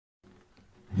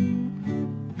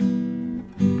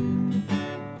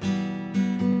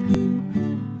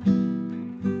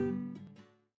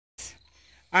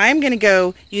I'm going to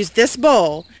go use this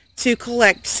bowl to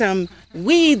collect some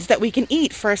weeds that we can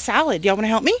eat for a salad. Y'all want to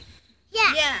help me?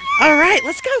 Yeah. All right,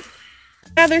 let's go.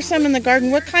 Yeah, there's some in the garden.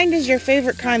 What kind is your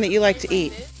favorite kind that you like to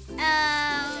eat?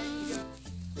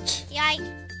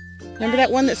 Remember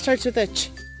that one that starts with a ch?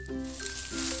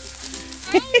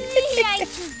 I really like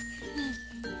to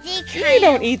eat You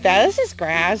don't eat that. This is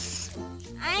grass.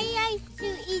 I like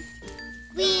to eat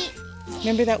wheat.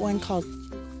 Remember that one called...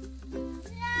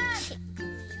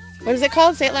 What is it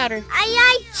called? Say it louder.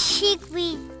 I like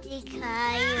chickweed.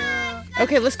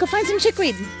 Okay, let's go find some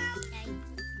chickweed.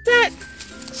 What's that?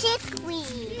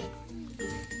 Chickweed.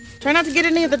 Try not to get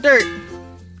any of the dirt.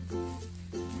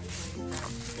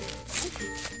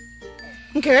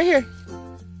 Okay, right here.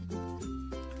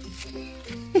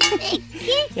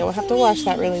 Yeah, we'll have to wash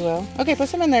that really well. Okay, put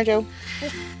some in there, Joe.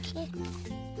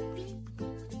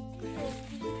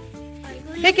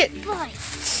 Pick it.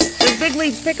 Those big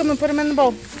leaves, pick them and put them in the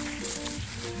bowl.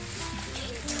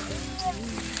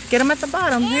 Get them at the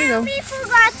bottom. Here you go. We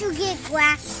forgot to get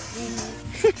grass.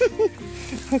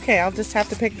 Okay, I'll just have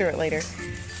to pick through it later.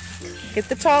 Get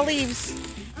the tall leaves.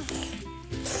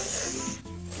 It's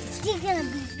gonna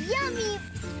be yummy.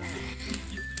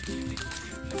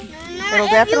 It'll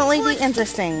definitely be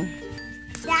interesting.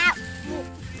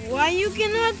 Why you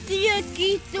cannot see a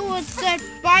keto that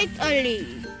bite a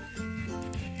leaf?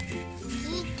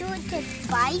 Keto that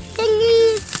bite the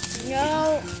leaf?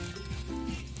 No.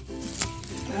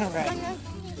 All right.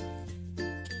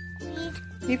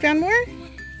 You found more?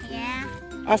 Yeah.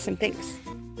 Awesome, thanks.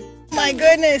 My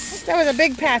goodness, that was a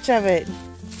big patch of it.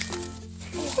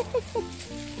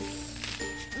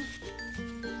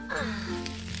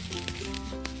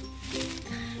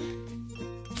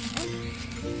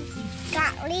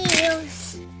 Got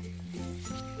leaves.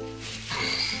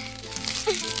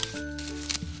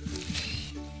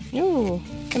 Ooh,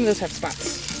 some of those have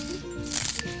spots.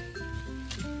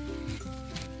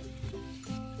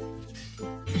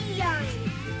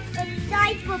 A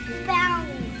type of bounce.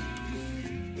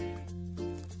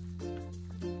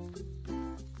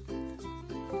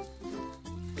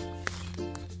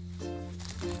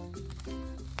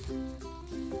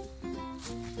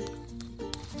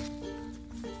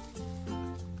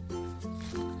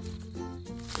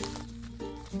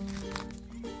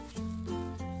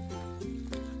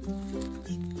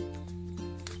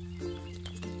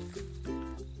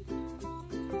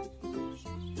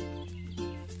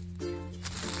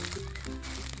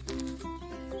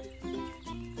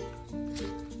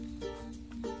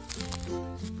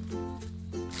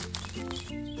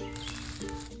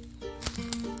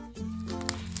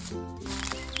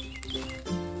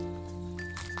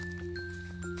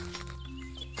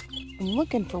 I'm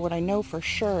looking for what I know for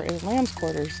sure is lamb's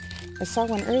quarters. I saw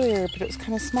one earlier, but it was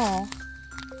kind of small.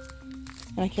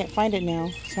 And I can't find it now,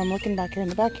 so I'm looking back here in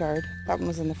the backyard. That one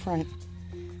was in the front.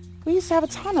 We used to have a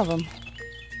ton of them.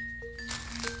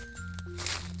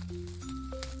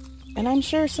 And I'm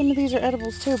sure some of these are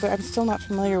edibles too, but I'm still not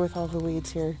familiar with all the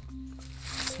weeds here.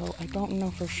 So I don't know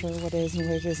for sure what is and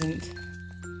what isn't.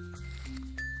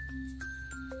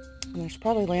 And there's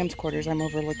probably lamb's quarters I'm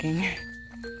overlooking.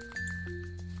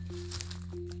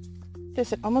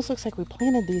 This, it almost looks like we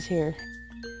planted these here.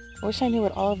 I wish I knew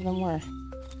what all of them were.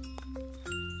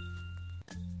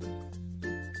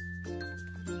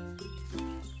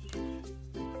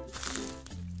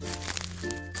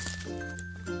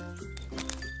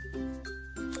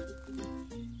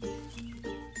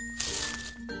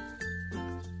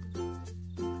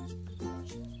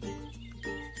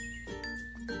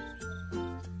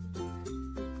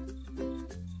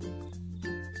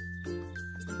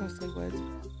 Mostly woods.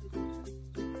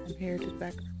 From here to the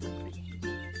back of the property.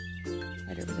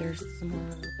 Right over there's some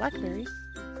more blackberries.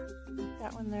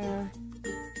 That one there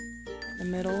in the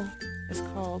middle is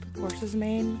called horse's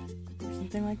mane or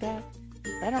something like that.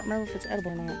 I don't remember if it's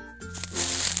edible or not.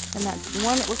 And that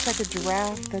one that looks like a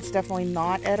giraffe, that's definitely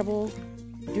not edible.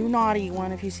 Do not eat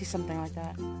one if you see something like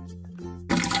that.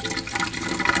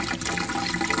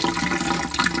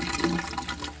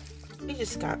 We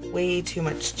just got way too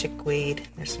much chickweed.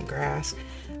 There's some grass.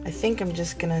 I think I'm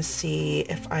just gonna see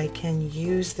if I can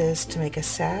use this to make a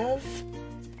salve.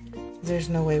 There's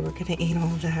no way we're gonna eat all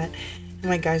of that. And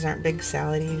my guys aren't big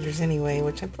salad eaters anyway,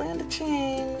 which I plan to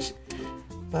change.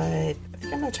 But I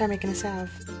think I'm gonna try making a salve.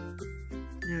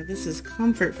 Now this is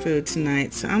comfort food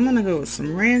tonight, so I'm gonna go with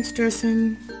some ranch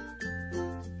dressing.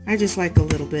 I just like a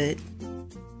little bit.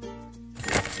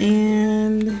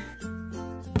 And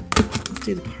let's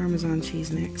do the Parmesan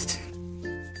cheese next.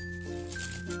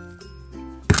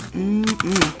 And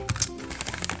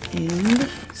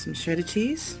some shredded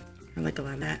cheese. I like a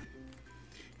lot of that.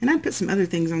 And I'd put some other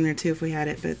things on there too if we had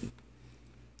it, but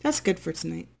that's good for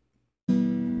tonight.